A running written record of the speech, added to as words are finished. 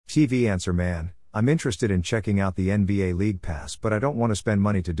TV Answer Man, I'm interested in checking out the NBA League Pass, but I don't want to spend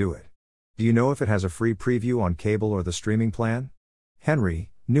money to do it. Do you know if it has a free preview on cable or the streaming plan? Henry,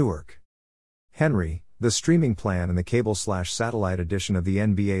 Newark. Henry, the streaming plan and the cable/satellite edition of the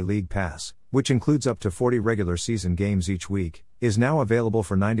NBA League Pass, which includes up to 40 regular season games each week, is now available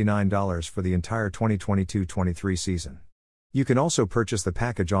for $99 for the entire 2022-23 season. You can also purchase the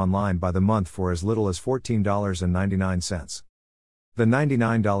package online by the month for as little as $14.99. The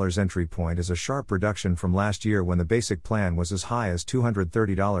 $99 entry point is a sharp reduction from last year when the basic plan was as high as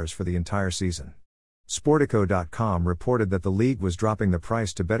 $230 for the entire season. Sportico.com reported that the league was dropping the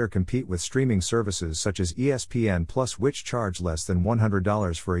price to better compete with streaming services such as ESPN Plus, which charge less than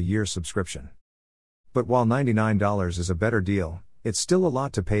 $100 for a year subscription. But while $99 is a better deal, it's still a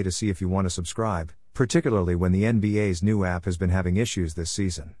lot to pay to see if you want to subscribe, particularly when the NBA's new app has been having issues this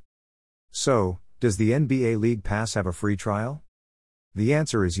season. So, does the NBA League Pass have a free trial? The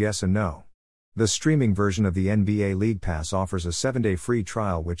answer is yes and no. The streaming version of the NBA League Pass offers a 7-day free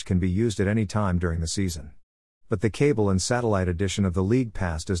trial which can be used at any time during the season. But the cable and satellite edition of the League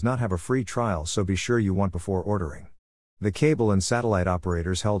Pass does not have a free trial, so be sure you want before ordering. The cable and satellite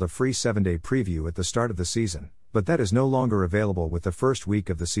operators held a free 7-day preview at the start of the season, but that is no longer available with the first week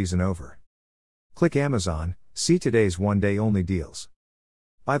of the season over. Click Amazon, see today's one-day only deals.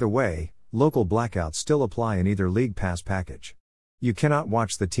 By the way, local blackouts still apply in either League Pass package. You cannot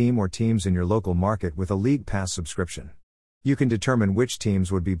watch the team or teams in your local market with a League Pass subscription. You can determine which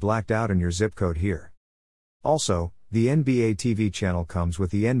teams would be blacked out in your zip code here. Also, the NBA TV channel comes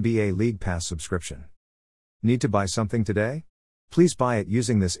with the NBA League Pass subscription. Need to buy something today? Please buy it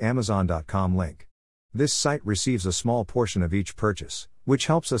using this Amazon.com link. This site receives a small portion of each purchase, which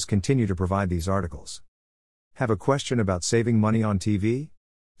helps us continue to provide these articles. Have a question about saving money on TV?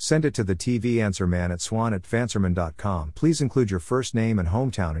 Send it to the TV Answer Man at swan@vanserman.com. Please include your first name and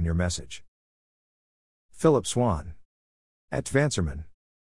hometown in your message. Philip Swan @Vanserman.